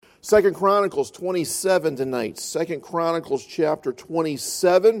2 Chronicles 27 tonight. 2 Chronicles chapter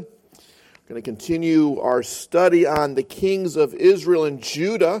 27. We're going to continue our study on the kings of Israel and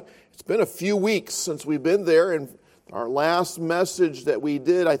Judah. It's been a few weeks since we've been there, and our last message that we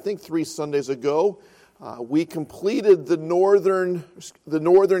did, I think 3 Sundays ago, we completed the northern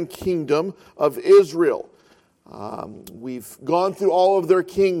kingdom of Israel. We've gone through all of their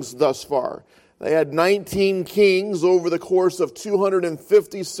kings thus far. They had 19 kings over the course of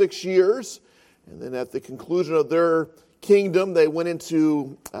 256 years. And then at the conclusion of their kingdom, they went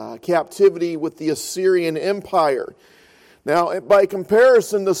into captivity with the Assyrian Empire. Now, by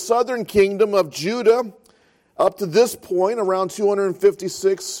comparison, the southern kingdom of Judah, up to this point, around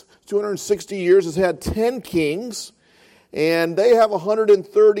 260 years, has had 10 kings. And they have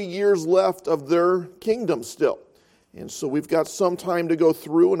 130 years left of their kingdom still. And so we've got some time to go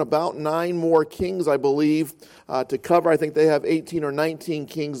through and about 9 more kings, I believe, to cover. I think they have 18 or 19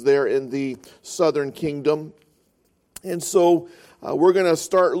 kings there in the southern kingdom. And so we're going to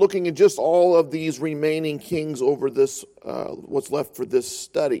start looking at just all of these remaining kings over this, what's left for this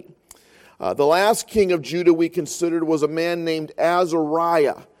study. The last king of Judah we considered was a man named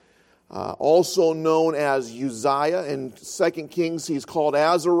Azariah, also known as Uzziah. In 2 Kings, he's called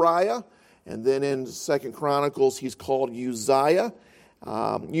Azariah. And then in 2 Chronicles, he's called Uzziah.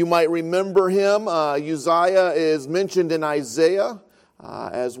 You might remember him. Uzziah is mentioned in Isaiah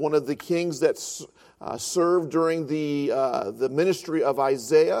as one of the kings that served during the ministry of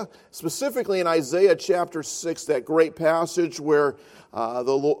Isaiah. Specifically in Isaiah chapter 6, that great passage where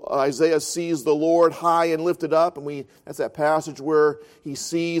Isaiah sees the Lord high and lifted up, and that's that passage where he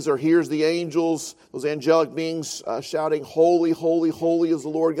sees or hears the angels, those angelic beings shouting, "Holy, holy, holy is the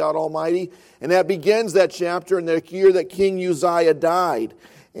Lord God Almighty." And that begins that chapter in the year that King Uzziah died.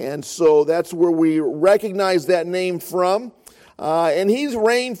 And so that's where we recognize that name from. And he's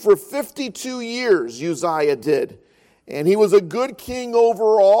reigned for 52 years, Uzziah did. And he was a good king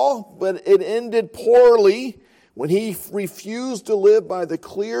overall, but it ended poorly when he refused to live by the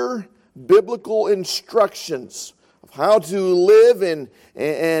clear biblical instructions of how to live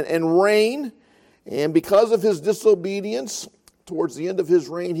and reign. And because of his disobedience, towards the end of his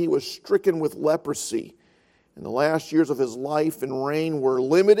reign, he was stricken with leprosy. And the last years of his life and reign were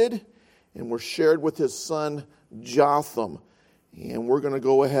limited and were shared with his son Jotham. And we're going to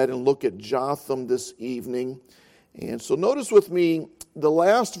go ahead and look at Jotham this evening. And so notice with me the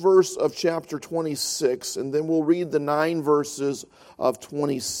last verse of chapter 26, and then we'll read the 9 verses of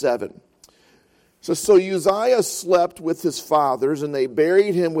 27. So Uzziah slept with his fathers, and they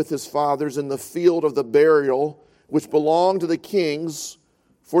buried him with his fathers in the field of the burial, which belonged to the kings,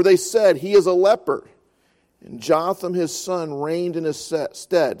 for they said, "He is a leper." And Jotham his son reigned in his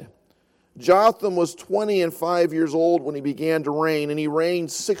stead. Jotham was 25 years old when he began to reign, and he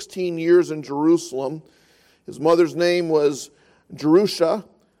reigned 16 years in Jerusalem. His mother's name was Jerusha,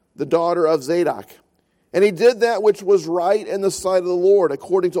 the daughter of Zadok. And he did that which was right in the sight of the Lord,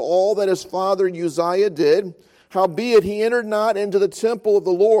 according to all that his father Uzziah did. Howbeit he entered not into the temple of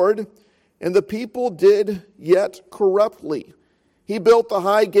the Lord, and the people did yet corruptly. He built the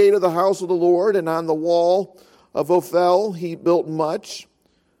high gate of the house of the Lord, and on the wall of Ophel he built much.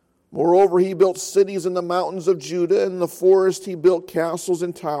 Moreover, he built cities in the mountains of Judah, and in the forest he built castles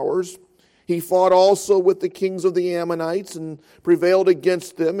and towers. He fought also with the kings of the Ammonites and prevailed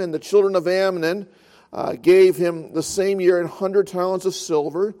against them. And the children of Ammon gave him the same year 100 talents of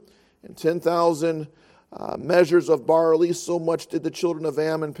silver and 10,000 measures of barley. So much did the children of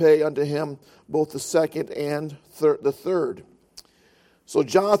Ammon pay unto him, both the second and the third. So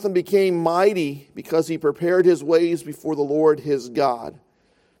Jotham became mighty because he prepared his ways before the Lord his God.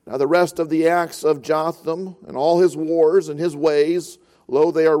 Now the rest of the acts of Jotham and all his wars and his ways,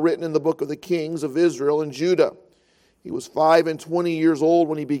 lo, they are written in the book of the kings of Israel and Judah. He was 25 years old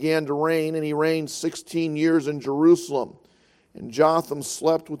when he began to reign, and he reigned 16 years in Jerusalem. And Jotham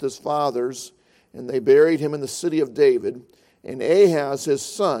slept with his fathers, and they buried him in the city of David. And Ahaz, his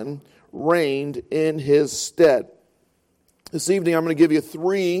son, reigned in his stead. This evening I'm going to give you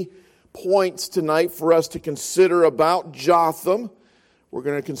 3 points tonight for us to consider about Jotham. We're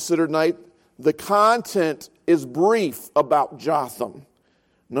going to consider tonight the content is brief about Jotham.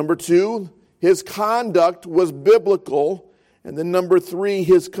 Number 2, his conduct was biblical. And then number 3,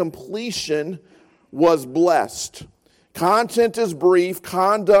 his completion was blessed. Content is brief,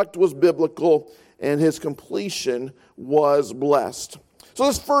 conduct was biblical, and his completion was blessed. So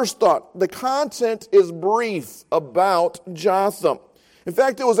this first thought, the content is brief about Jotham. In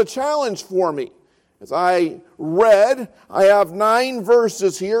fact, it was a challenge for me. As I read, I have 9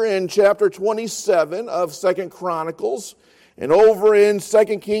 verses here in chapter 27 of 2 Chronicles. And over in 2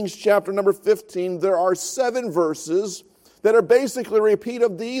 Kings chapter number 15, there are 7 verses that are basically a repeat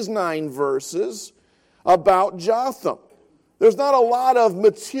of these 9 verses about Jotham. There's not a lot of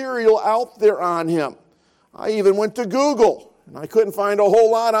material out there on him. I even went to Google, and I couldn't find a whole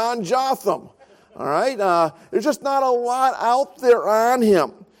lot on Jotham. All right? There's just not a lot out there on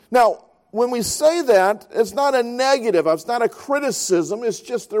him. Now, when we say that, it's not a negative. It's not a criticism. It's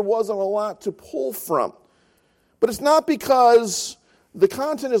just there wasn't a lot to pull from. But it's not because, the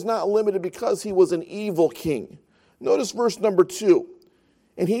content is not limited because he was an evil king. Notice verse number 2.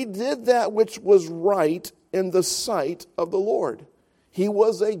 And he did that which was right in the sight of the Lord. He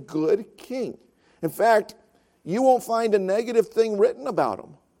was a good king. In fact, you won't find a negative thing written about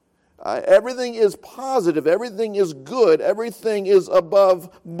him. Everything is positive. Everything is good. Everything is above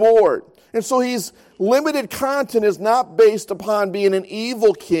board. And so his limited content is not based upon being an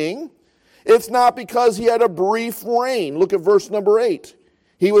evil king. It's not because he had a brief reign. Look at verse number 8.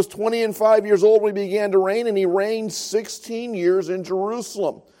 He was 25 years old when he began to reign, and he reigned 16 years in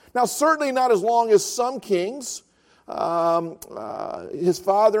Jerusalem. Now, certainly not as long as some kings. His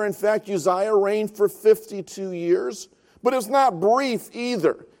father, in fact, Uzziah, reigned for 52 years. But it's not brief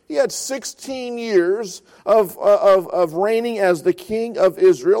either. He had 16 years of reigning as the king of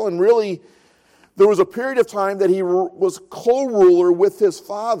Israel. And really, there was a period of time that he was co-ruler with his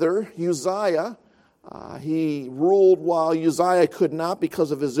father, Uzziah. He ruled while Uzziah could not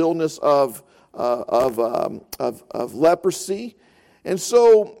because of his illness of leprosy. And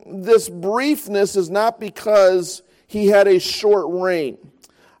so this briefness is not because he had a short reign.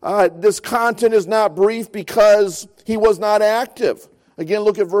 This content is not brief because he was not active. Again,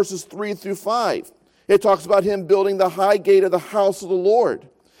 look at verses 3 through 5. It talks about him building the high gate of the house of the Lord.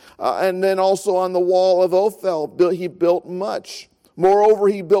 And then also on the wall of Ophel, he built much. Moreover,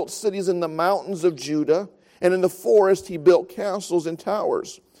 he built cities in the mountains of Judah, and in the forest he built castles and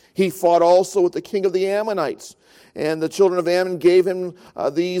towers. He fought also with the king of the Ammonites, and the children of Ammon gave him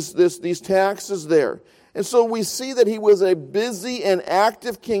these taxes there. And so we see that he was a busy and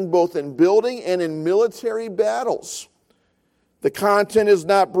active king, both in building and in military battles. The content is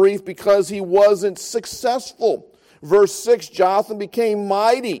not brief because he wasn't successful. Verse 6, Jotham became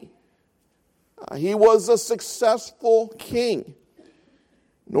mighty. He was a successful king.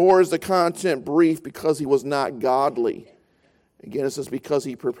 Nor is the content brief because he was not godly. Again, it says because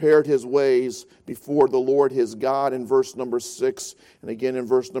he prepared his ways before the Lord his God in verse number 6. And again in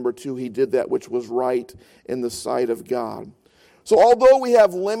verse number 2, he did that which was right in the sight of God. So although we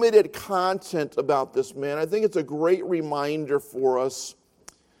have limited content about this man, I think it's a great reminder for us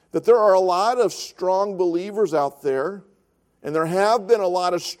that there are a lot of strong believers out there, and there have been a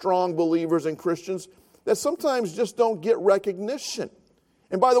lot of strong believers and Christians that sometimes just don't get recognition.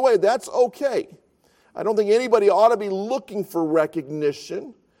 And by the way, that's okay. I don't think anybody ought to be looking for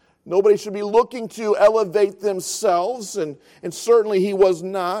recognition. Nobody should be looking to elevate themselves, and certainly he was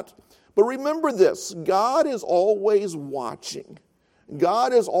not. But remember this, God is always watching.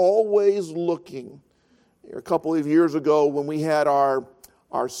 God is always looking. A couple of years ago when we had our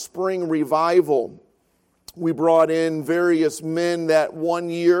spring revival, we brought in various men that one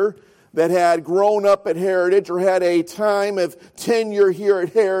year that had grown up at Heritage or had a time of tenure here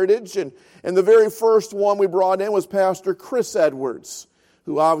at Heritage. And the very first one we brought in was Pastor Chris Edwards,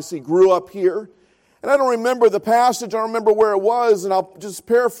 who obviously grew up here. And I don't remember the passage, I don't remember where it was, and I'll just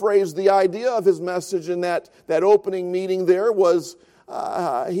paraphrase the idea of his message in that opening meeting there was,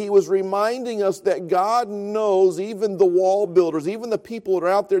 he was reminding us that God knows even the wall builders, even the people that are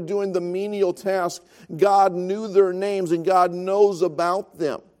out there doing the menial task, God knew their names and God knows about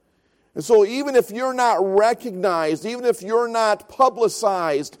them. And so even if you're not recognized, even if you're not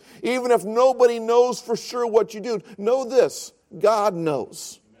publicized, even if nobody knows for sure what you do, know this, God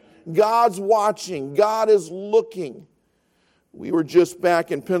knows. God's watching. God is looking. We were just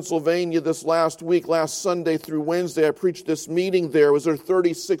back in Pennsylvania this last week, last Sunday through Wednesday. I preached this meeting there. It was their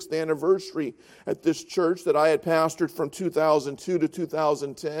 36th anniversary at this church that I had pastored from 2002 to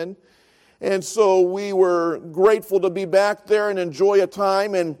 2010. And so we were grateful to be back there and enjoy a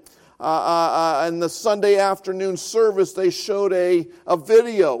time. And in the Sunday afternoon service, they showed a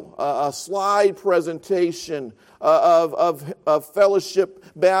video, a slide presentation of Fellowship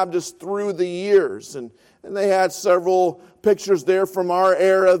Baptist through the years. And they had several pictures there from our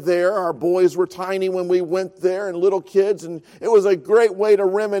era there. Our boys were tiny when we went there and little kids. And it was a great way to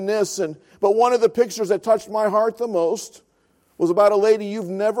reminisce. But one of the pictures that touched my heart the most was about a lady you've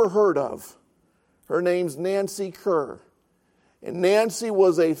never heard of. Her name's Nancy Kerr. And Nancy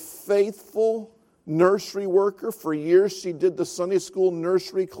was a faithful nursery worker. For years she did the Sunday school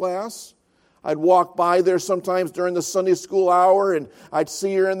nursery class. I'd walk by there sometimes during the Sunday school hour, and I'd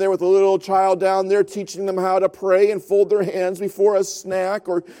see her in there with a little child down there teaching them how to pray and fold their hands before a snack,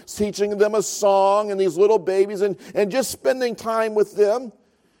 or teaching them a song, and these little babies, and just spending time with them.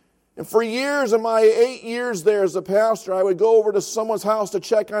 And for years, in my 8 years there as a pastor, I would go over to someone's house to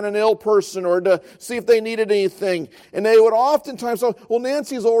check on an ill person or to see if they needed anything. And they would oftentimes say, well,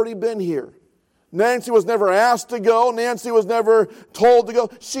 Nancy's already been here. Nancy was never asked to go. Nancy was never told to go.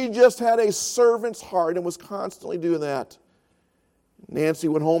 She just had a servant's heart and was constantly doing that. Nancy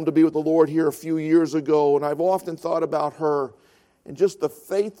went home to be with the Lord here a few years ago, and I've often thought about her and just the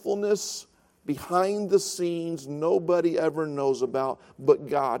faithfulness behind the scenes nobody ever knows about, but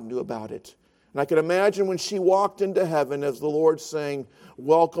God knew about it. And I can imagine when she walked into heaven as the Lord saying,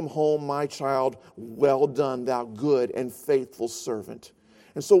 welcome home, my child, well done, thou good and faithful servant.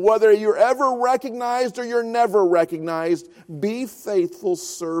 And so whether you're ever recognized or you're never recognized, be faithful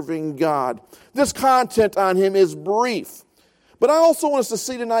serving God. This content on him is brief. But I also want us to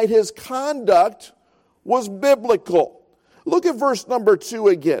see tonight his conduct was biblical. Look at verse number 2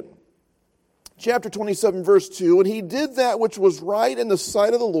 again. Chapter 27, verse 2. And he did that which was right in the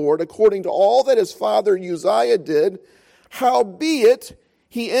sight of the Lord, according to all that his father Uzziah did. Howbeit,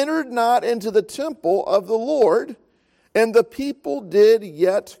 he entered not into the temple of the Lord, and the people did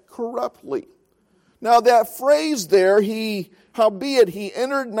yet corruptly. Now that phrase there, howbeit he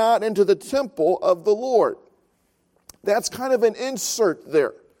entered not into the temple of the Lord. That's kind of an insert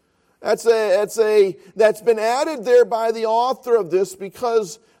there. That's been added there by the author of this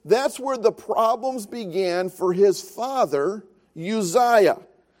because that's where the problems began for his father, Uzziah.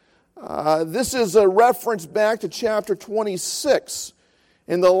 This is a reference back to chapter 26.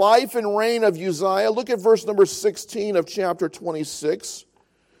 In the life and reign of Uzziah, look at verse number 16 of chapter 26.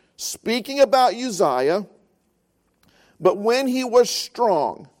 Speaking about Uzziah, but when he was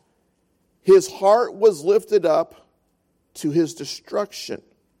strong, his heart was lifted up to his destruction.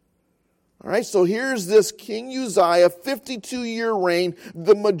 All right, so here's this King Uzziah, 52-year reign.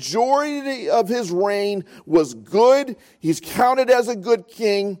 The majority of his reign was good. He's counted as a good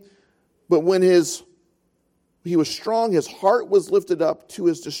king. But when he was strong, his heart was lifted up to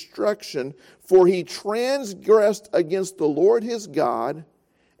his destruction, for he transgressed against the Lord his God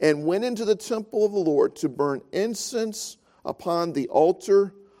and went into the temple of the Lord to burn incense upon the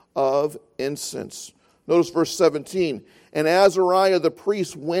altar of incense. Notice verse 17. And Azariah the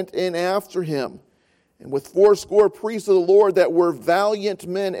priest went in after him, and with 80 priests of the Lord that were valiant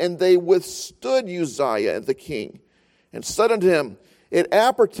men, and they withstood Uzziah the king, and said unto him, it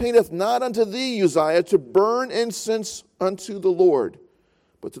appertaineth not unto thee, Uzziah, to burn incense unto the Lord,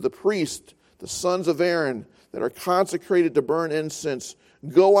 but to the priests, the sons of Aaron, that are consecrated to burn incense.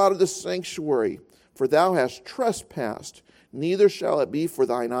 Go out of the sanctuary, for thou hast trespassed, neither shall it be for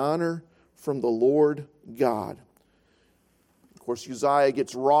thine honor from the Lord God. Of course, Uzziah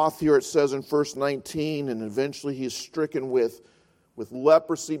gets wroth here, it says in verse 19, and eventually he's stricken with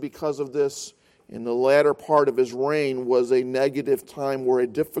leprosy because of this. In the latter part of his reign was a negative time or a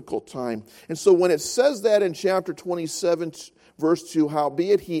difficult time. And so when it says that in chapter 27, verse 2,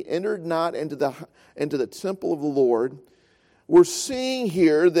 howbeit he entered not into the temple of the Lord, we're seeing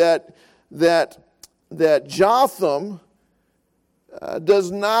here that Jotham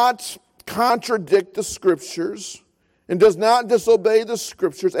does not contradict the Scriptures and does not disobey the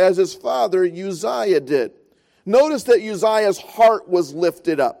Scriptures as his father Uzziah did. Notice that Uzziah's heart was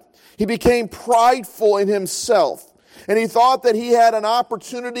lifted up. He became prideful in himself, and he thought that he had an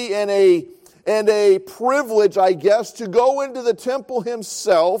opportunity and a privilege, I guess, to go into the temple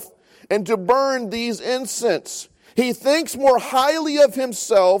himself and to burn these incense. He thinks more highly of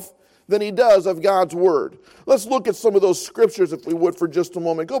himself than he does of God's word. Let's look at some of those scriptures, if we would, for just a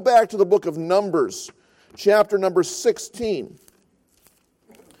moment. Go back to the book of Numbers, chapter number 16.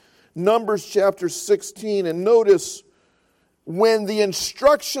 Numbers chapter 16, and notice when the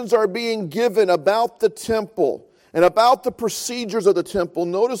instructions are being given about the temple and about the procedures of the temple,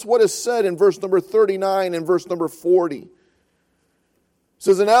 notice what is said in verse number 39 and verse number 40. It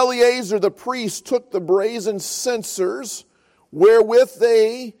says, and Eleazar the priest took the brazen censers wherewith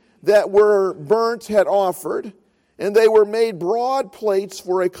they that were burnt had offered, and they were made broad plates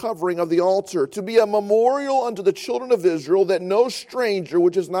for a covering of the altar, to be a memorial unto the children of Israel, that no stranger,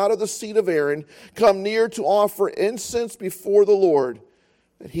 which is not of the seed of Aaron, come near to offer incense before the Lord,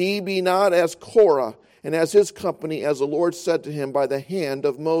 that he be not as Korah, and as his company, as the Lord said to him by the hand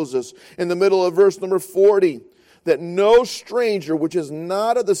of Moses. In the middle of verse number 40, that no stranger, which is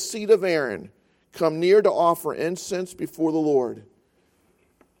not of the seed of Aaron, come near to offer incense before the Lord.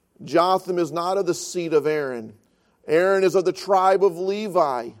 Jotham is not of the seed of Aaron. Aaron is of the tribe of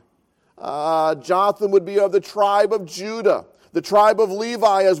Levi. Jotham would be of the tribe of Judah. The tribe of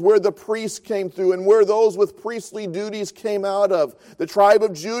Levi is where the priests came through and where those with priestly duties came out of. The tribe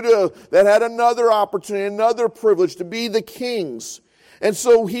of Judah that had another opportunity, another privilege to be the kings. And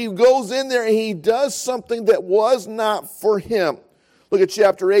so he goes in there and he does something that was not for him. Look at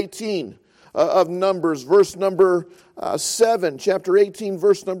chapter 18 of Numbers, verse number 7. Chapter 18,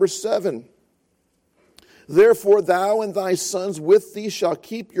 verse number 7. Therefore thou and thy sons with thee shall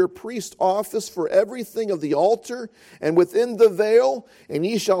keep your priest office for everything of the altar and within the veil, and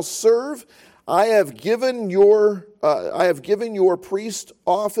ye shall serve. I have given your priest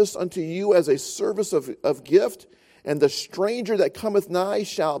office unto you as a service of gift, and the stranger that cometh nigh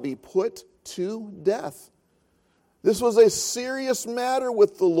shall be put to death. This was a serious matter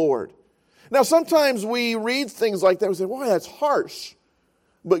with the Lord. Now sometimes we read things like that and we say, boy, that's harsh.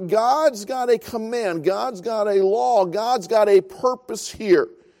 But God's got a command, God's got a law, God's got a purpose here.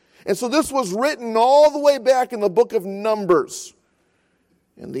 And so this was written all the way back in the book of Numbers.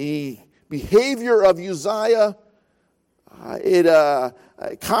 And the behavior of Uzziah,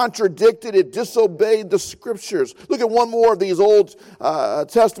 it contradicted, it disobeyed the Scriptures. Look at one more of these Old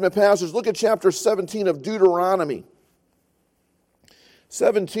Testament passages. Look at chapter 17 of Deuteronomy.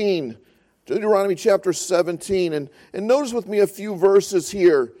 Deuteronomy chapter 17, and notice with me a few verses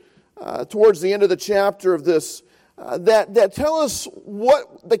here towards the end of the chapter of this that tell us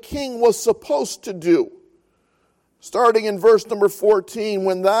what the king was supposed to do. Starting in verse number 14,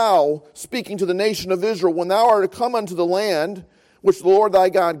 when thou, speaking to the nation of Israel, when thou art come unto the land which the Lord thy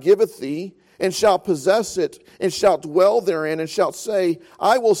God giveth thee, and shalt possess it, and shalt dwell therein, and shalt say,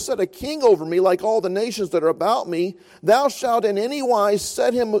 I will set a king over me like all the nations that are about me. Thou shalt in any wise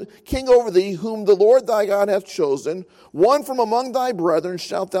set him king over thee, whom the Lord thy God hath chosen. One from among thy brethren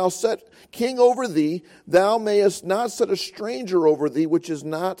shalt thou set king over thee. Thou mayest not set a stranger over thee, which is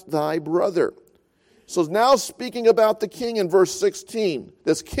not thy brother. So now speaking about the king in verse 16,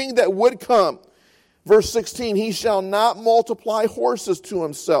 this king that would come. Verse 16, he shall not multiply horses to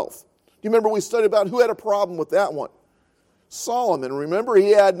himself. You remember we studied about who had a problem with that one? Solomon. Remember, he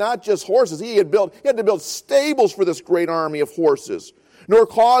had not just horses. He had to build stables for this great army of horses. Nor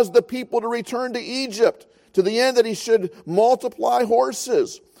cause the people to return to Egypt, to the end that he should multiply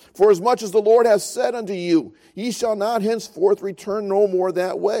horses. For as much as the Lord hath said unto you, ye shall not henceforth return no more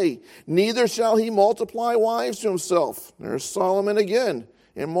that way. Neither shall he multiply wives to himself. There's Solomon again.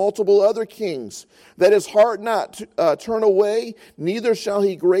 And multiple other kings, that his heart not turn away, neither shall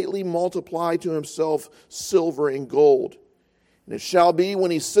he greatly multiply to himself silver and gold. And it shall be,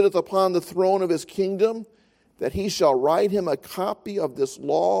 when he sitteth upon the throne of his kingdom, that he shall write him a copy of this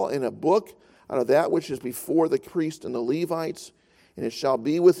law in a book out of that which is before the priest and the Levites. And it shall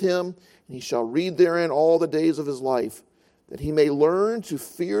be with him, and he shall read therein all the days of his life, that he may learn to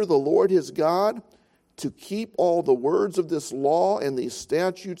fear the Lord his God, to keep all the words of this law and these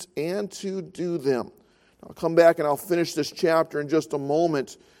statutes, and to do them. I'll come back and I'll finish this chapter in just a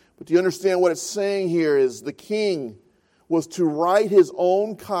moment. But do you understand what it's saying here is the king was to write his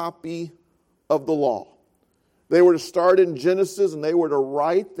own copy of the law. They were to start in Genesis and they were to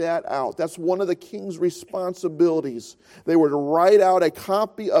write that out. That's one of the king's responsibilities. They were to write out a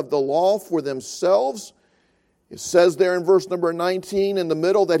copy of the law for themselves. It says there in verse number 19 in the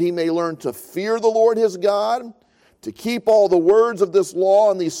middle that he may learn to fear the Lord his God, to keep all the words of this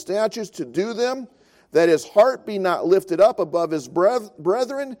law and these statutes, to do them, that his heart be not lifted up above his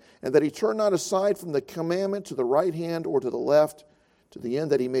brethren, and that he turn not aside from the commandment to the right hand or to the left, to the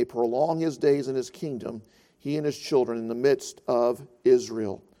end that he may prolong his days in his kingdom, he and his children in the midst of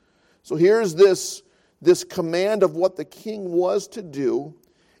Israel. So here's this command of what the king was to do.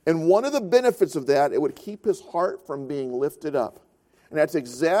 And one of the benefits of that, it would keep his heart from being lifted up. And that's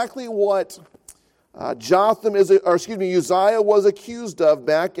exactly what Uzziah was accused of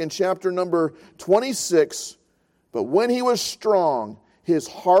back in chapter number 26. But when he was strong, his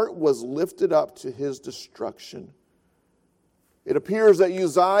heart was lifted up to his destruction. It appears that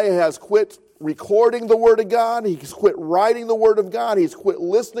Uzziah has quit recording the Word of God. He's quit writing the Word of God. He's quit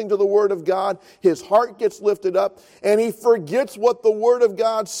listening to the Word of God. His heart gets lifted up, and he forgets what the Word of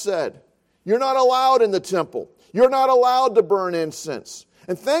God said. You're not allowed in the temple. You're not allowed to burn incense.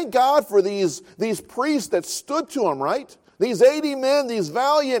 And thank God for these priests that stood to him, right? These 80 men, these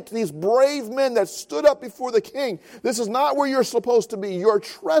valiant, these brave men that stood up before the king. This is not where you're supposed to be. You're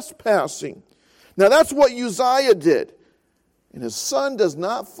trespassing. Now that's what Uzziah did. And his son does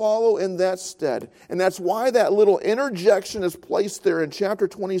not follow in that stead. And that's why that little interjection is placed there in chapter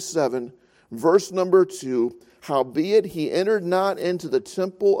 27, verse number 2. Howbeit he entered not into the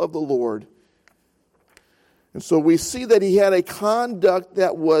temple of the Lord. And so we see that he had a conduct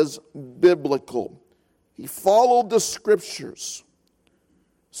that was biblical. He followed the Scriptures.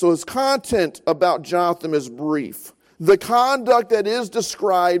 So his content about Jotham is brief. The conduct that is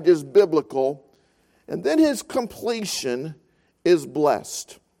described is biblical. And then his completion is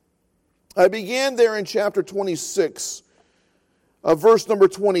blessed. I began there in chapter 26, verse number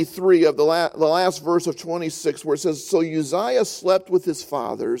 23 of the last verse of 26, where it says, "So Uzziah slept with his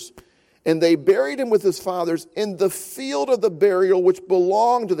fathers, and they buried him with his fathers in the field of the burial which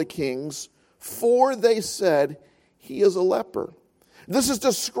belonged to the kings, for they said, he is a leper." This is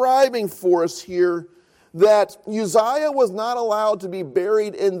describing for us here that Uzziah was not allowed to be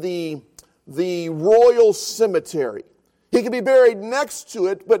buried in the royal cemetery. He could be buried next to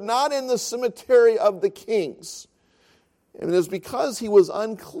it, but not in the cemetery of the kings. And it was because he was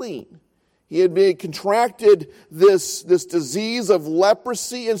unclean. He had contracted this disease of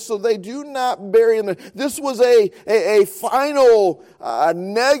leprosy, and so they do not bury him. This was a final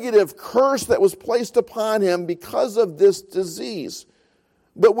negative curse that was placed upon him because of this disease.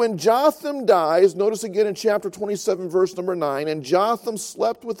 But when Jotham dies, notice again in chapter 27, verse number 9, "And Jotham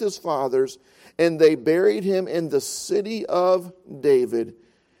slept with his fathers, and they buried him in the city of David.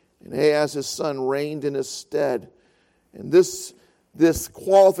 And Ahaz his son reigned in his stead." And this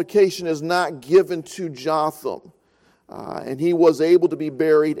qualification is not given to Jotham. And he was able to be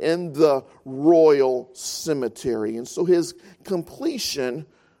buried in the royal cemetery. And so his completion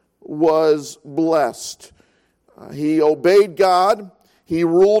was blessed. He obeyed God. He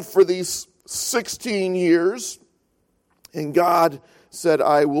ruled for these 16 years. And God said,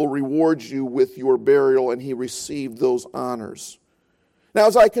 "I will reward you with your burial," and he received those honors. Now,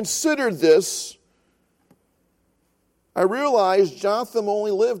 as I considered this, I realized Jotham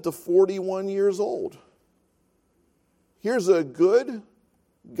only lived to 41 years old. Here's a good,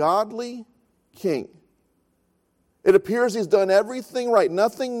 godly king. It appears he's done everything right,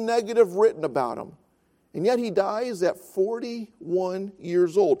 nothing negative written about him. And yet he dies at 41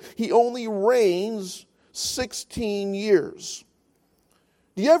 years old. He only reigns 16 years.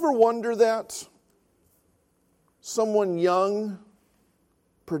 Do you ever wonder that? Someone young,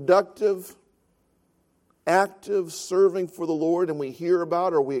 productive, active, serving for the Lord, and we hear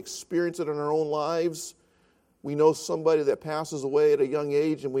about or we experience it in our own lives. We know somebody that passes away at a young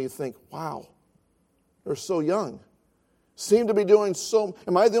age and we think, wow, they're so young. Seem to be doing so.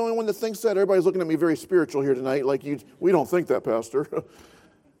 Am I the only one that thinks that? Everybody's looking at me very spiritual here tonight, like we don't think that, Pastor.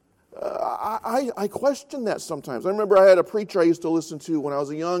 I question that sometimes. I remember I had a preacher I used to listen to when I was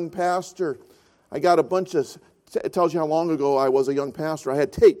a young pastor. I got a bunch of, it tells you how long ago I was a young pastor. I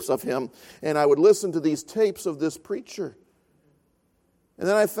had tapes of him, and I would listen to these tapes of this preacher. And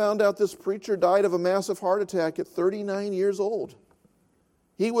then I found out this preacher died of a massive heart attack at 39 years old.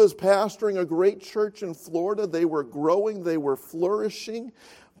 He was pastoring a great church in Florida. They were growing. They were flourishing.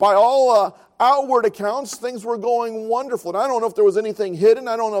 By all outward accounts, things were going wonderful. And I don't know if there was anything hidden.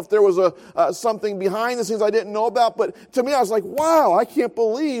 I don't know if there was something behind the scenes I didn't know about. But to me, I was like, wow, I can't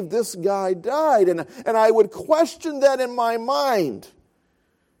believe this guy died. And I would question that in my mind.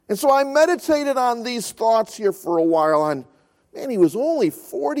 And so I meditated on these thoughts here for a while on, man, he was only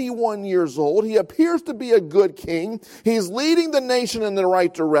 41 years old. He appears to be a good king. He's leading the nation in the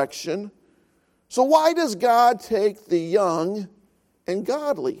right direction. So why does God take the young and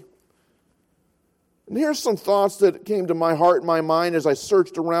godly? And here's some thoughts that came to my heart and my mind as I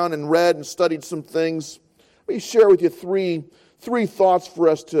searched around and read and studied some things. Let me share with you three thoughts for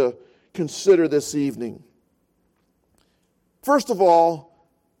us to consider this evening. First of all,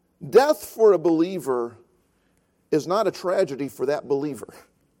 death for a believer is not a tragedy for that believer.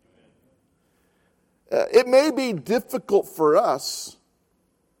 It may be difficult for us,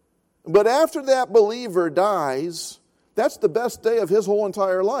 but after that believer dies, that's the best day of his whole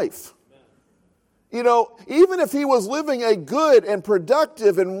entire life. You know, even if he was living a good and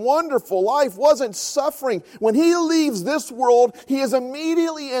productive and wonderful life, wasn't suffering, when he leaves this world, he is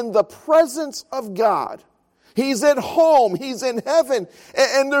immediately in the presence of God. He's at home. He's in heaven.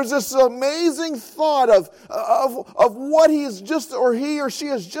 And there's this amazing thought of what he's just, or he or she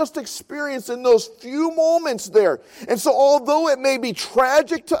has just experienced in those few moments there. And so although it may be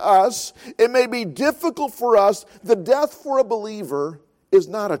tragic to us, it may be difficult for us, the death for a believer is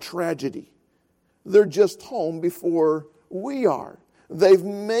not a tragedy. They're just home before we are. They've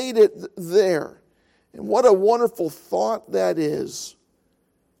made it there. And what a wonderful thought that is.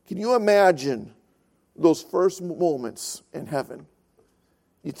 Can you imagine those first moments in heaven?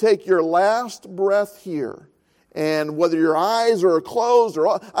 You take your last breath here, and whether your eyes are closed or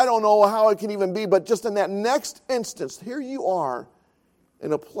I don't know how it can even be, but just in that next instance, here you are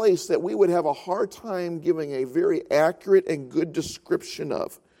in a place that we would have a hard time giving a very accurate and good description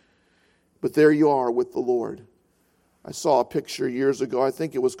of. But there you are with the Lord. I saw a picture years ago. I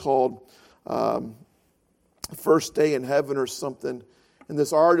think it was called First Day in Heaven or something. And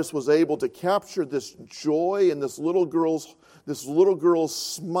this artist was able to capture this joy in this little girl's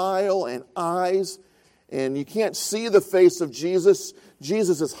smile and eyes. And you can't see the face of Jesus.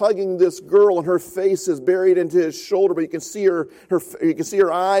 Jesus is hugging this girl, and her face is buried into his shoulder, but you can see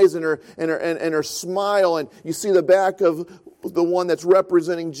her eyes and her smile, and you see the back of the one that's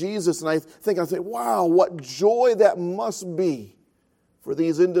representing Jesus. And I think, wow, what joy that must be for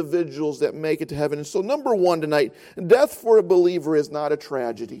these individuals that make it to heaven. And so, number one tonight, death for a believer is not a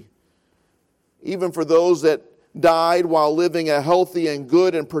tragedy. Even for those that died while living a healthy and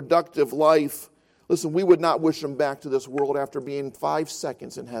good and productive life. Listen, we would not wish them back to this world after being 5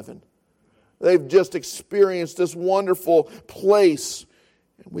 seconds in heaven. They've just experienced this wonderful place,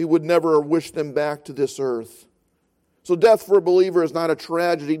 and we would never wish them back to this earth. So death for a believer is not a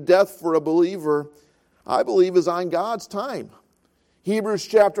tragedy. Death for a believer, I believe, is on God's time. Hebrews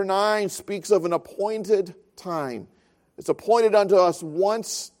chapter 9 speaks of an appointed time. It's appointed unto us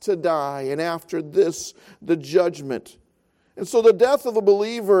once to die, and after this, the judgment. And so the death of a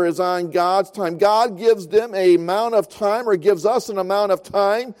believer is on God's time. God gives them an amount of time, or gives us an amount of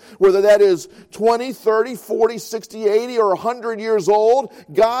time, whether that is 20, 30, 40, 60, 80, or 100 years old.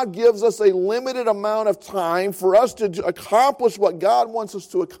 God gives us a limited amount of time for us to accomplish what God wants us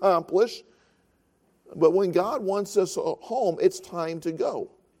to accomplish. But when God wants us home, it's time to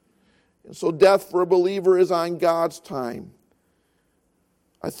go. And so death for a believer is on God's time.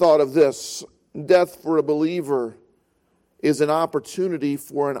 I thought of this. Death for a believer is an opportunity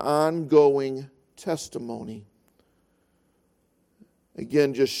for an ongoing testimony.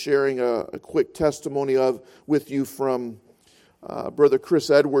 Again, just sharing a quick testimony with you from Brother Chris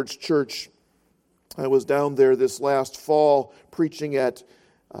Edwards' church. I was down there this last fall preaching at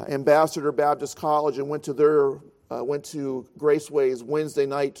Ambassador Baptist College and went to Graceway's Wednesday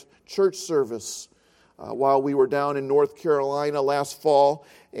night church service while we were down in North Carolina last fall.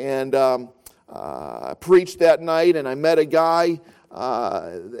 And I preached that night, and I met a guy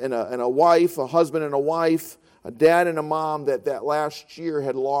and a wife, a husband and a wife, a dad and a mom that last year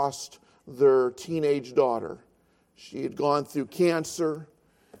had lost their teenage daughter. She had gone through cancer,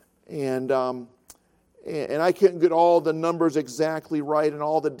 and I couldn't get all the numbers exactly right and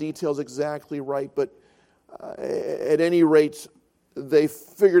all the details exactly right, but at any rate, they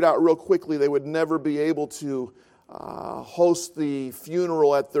figured out real quickly they would never be able to host the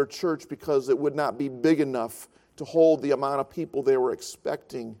funeral at their church because it would not be big enough to hold the amount of people they were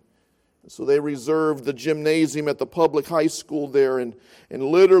expecting. So they reserved the gymnasium at the public high school there, and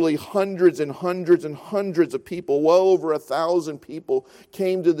literally hundreds and hundreds and hundreds of people, well over 1,000 people,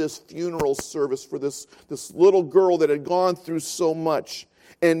 came to this funeral service for this little girl that had gone through so much.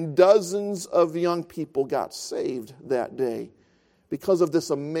 And dozens of young people got saved that day because of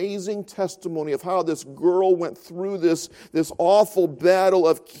this amazing testimony of how this girl went through this awful battle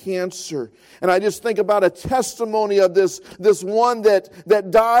of cancer. And I just think about a testimony of this one that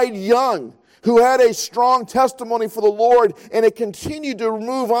died young, who had a strong testimony for the Lord, and it continued to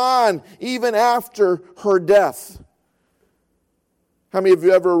move on even after her death. How many of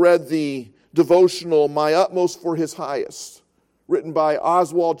you ever read the devotional, My Utmost for His Highest, written by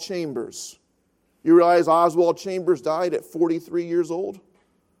Oswald Chambers? You realize Oswald Chambers died at 43 years old?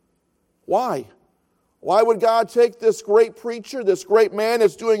 Why? Why would God take this great preacher, this great man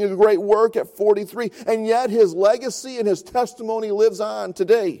that's doing a great work at 43, and yet his legacy and his testimony lives on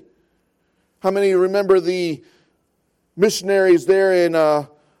today? How many remember the missionaries there in,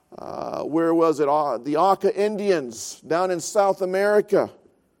 where was it? The Auca Indians down in South America.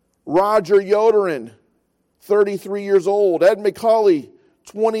 Roger Jotham, 33 years old. Ed McCully,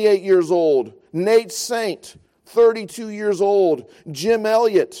 28 years old. Nate Saint, 32 years old. Jim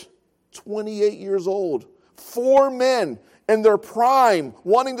Elliott, 28 years old. 4 men in their prime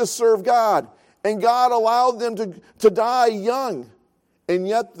wanting to serve God. And God allowed them to die young. And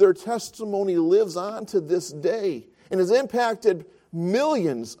yet their testimony lives on to this day and has impacted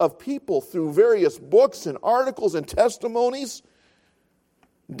millions of people through various books and articles and testimonies.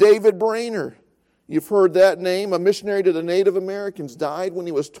 David Brainerd, you've heard that name, a missionary to the Native Americans, died when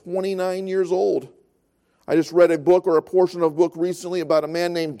he was 29 years old. I just read a book or a portion of a book recently about a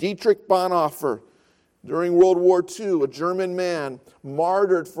man named Dietrich Bonhoeffer. During World War II, a German man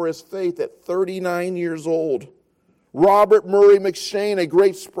martyred for his faith at 39 years old. Robert Murray McCheyne, a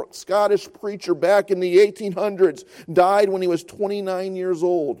great Scottish preacher back in the 1800s, died when he was 29 years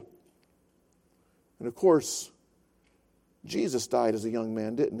old. And of course, Jesus died as a young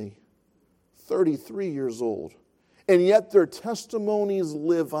man, didn't he? 33 years old. And yet their testimonies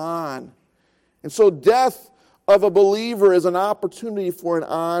live on. And so death of a believer is an opportunity for an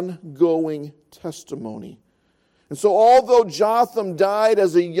ongoing testimony. And so although Jotham died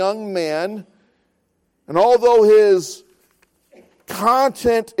as a young man, and although his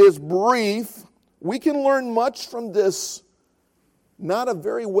content is brief, we can learn much from this not a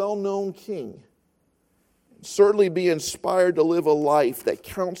very well-known king. Certainly be inspired to live a life that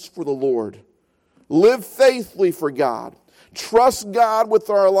counts for the Lord. Live faithfully for God. Trust God with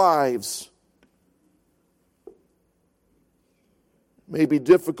our lives. It may be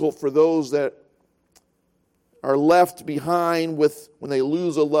difficult for those that are left behind when they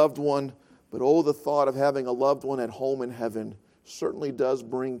lose a loved one, but oh, the thought of having a loved one at home in heaven certainly does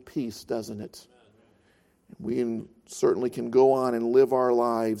bring peace, doesn't it? We certainly can go on and live our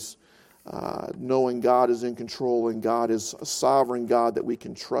lives knowing God is in control and God is a sovereign God that we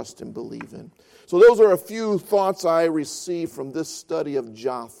can trust and believe in. So those are a few thoughts I received from this study of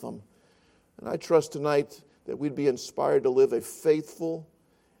Jotham. And I trust tonight that we'd be inspired to live a faithful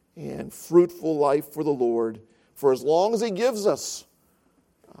and fruitful life for the Lord for as long as He gives us.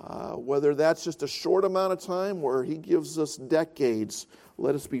 Whether that's just a short amount of time or He gives us decades,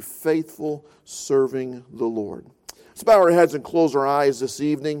 let us be faithful serving the Lord. Let's bow our heads and close our eyes this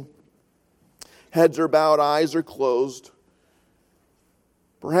evening. Heads are bowed, eyes are closed.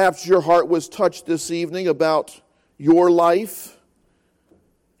 Perhaps your heart was touched this evening about your life.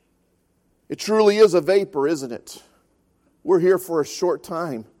 It truly is a vapor, isn't it? We're here for a short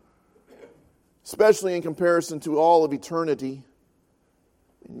time, especially in comparison to all of eternity.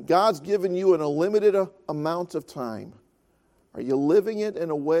 God's given you an unlimited amount of time. Are you living it in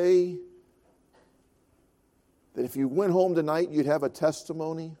a way that if you went home tonight, you'd have a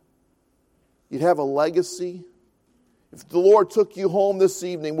testimony? You'd have a legacy? If the Lord took you home this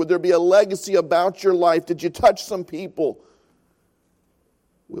evening, would there be a legacy about your life? Did you touch some people?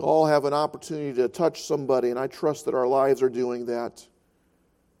 We all have an opportunity to touch somebody, and I trust that our lives are doing that.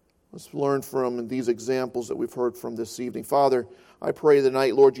 Let's learn from these examples that we've heard from this evening. Father, I pray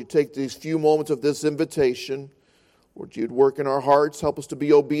tonight, Lord, you take these few moments of this invitation. Lord, you'd work in our hearts. Help us to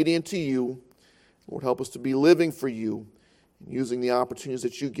be obedient to you. Lord, help us to be living for you and using the opportunities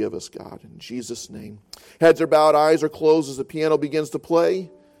that you give us, God. In Jesus' name. Heads are bowed, eyes are closed as the piano begins to play.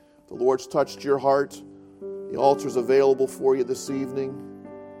 The Lord's touched your heart. The altar's available for you this evening.